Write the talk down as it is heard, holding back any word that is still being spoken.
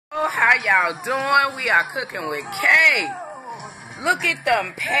how y'all doing? We are cooking with Kay. Look at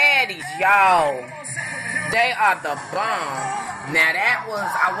them patties, y'all. They are the bomb. Now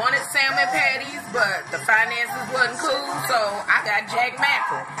I wanted salmon patties, but the finances wasn't cool, so I got Jack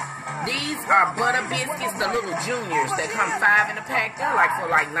Mackerel. These are butter biscuits, the little juniors. They come 5 in a pack. They're for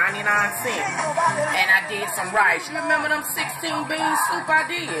 99 cents. And I did some rice. You remember them 16 bean soup I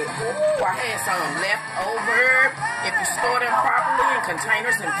did? Ooh, I had some left over. If you store them properly in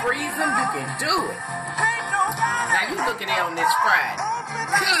containers and freeze them, you can do it. Now you look at it on this Friday.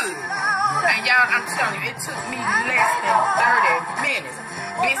 Good. And y'all, I'm telling you, it took me less than 30 minutes.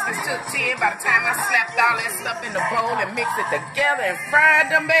 Biscuits took 10 by the time I slapped all that stuff in the bowl and mixed it together and fried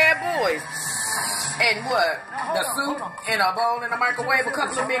them bad boys. And what? The soup in a bowl in the microwave, a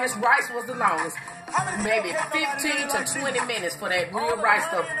couple of minutes. Rice was the longest. Maybe 15 to 20 minutes for that real rice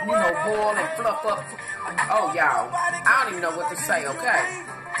to, boil and fluff up. Oh, y'all, I don't even know what to say, okay?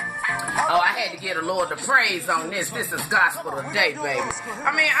 Oh, I had to get the Lord to praise on this. This is gospel today, baby.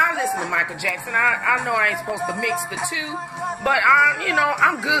 I mean, I listen to Michael Jackson. I know I ain't supposed to mix the two, but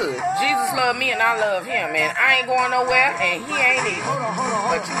I'm good. Jesus loved me and I love him, and I ain't going nowhere, and he ain't either.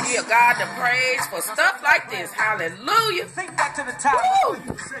 But you give God the praise for stuff like this. Hallelujah. Think back to the time.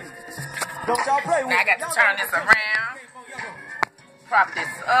 Don't y'all play with now I got to turn this around. Prop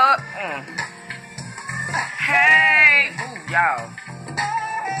this up. Hey. Ooh, y'all.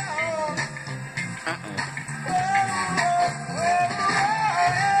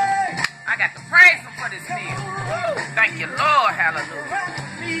 I got to praise him for this meal. Thank you, Lord.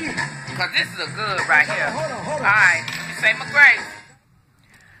 Hallelujah. Because this is a good right here. All right. You say my grace.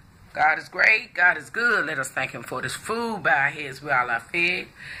 God is great. God is good. Let us thank him for this food. By our heads we all are fed.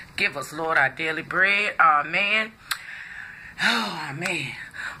 Give us, Lord, our daily bread. Amen. Oh, man.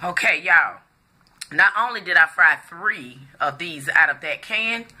 Okay, y'all. Not only did I fry 3 of these out of that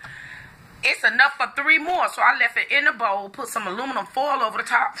can, it's enough for 3 more. So I left it in the bowl, put some aluminum foil over the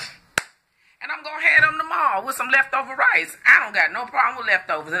top, and I'm going to have them tomorrow with some leftover rice. I don't got no problem with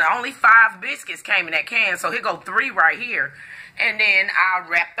leftovers. And only 5 biscuits came in that can, so here go 3 right here. And then I'll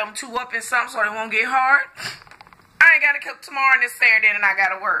wrap them 2 up in something so they won't get hard. I ain't got to cook tomorrow and this Saturday, and I got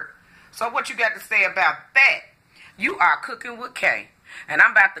to work. So what you got to say about that? You are cooking with Kay. And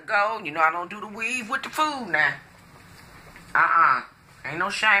I'm about to go. I don't do the weave with the food now. Ain't no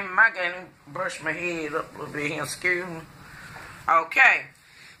shame in my game. Brush my head up a little bit here, excuse me. Okay.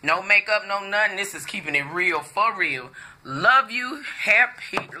 No makeup, no nothing. This is keeping it real for real. Love you.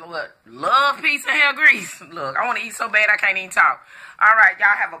 Love, peace, and hair grease. Look, I want to eat so bad I can't even talk. All right,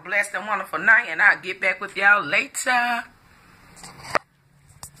 y'all have a blessed and wonderful night, and I'll get back with y'all later.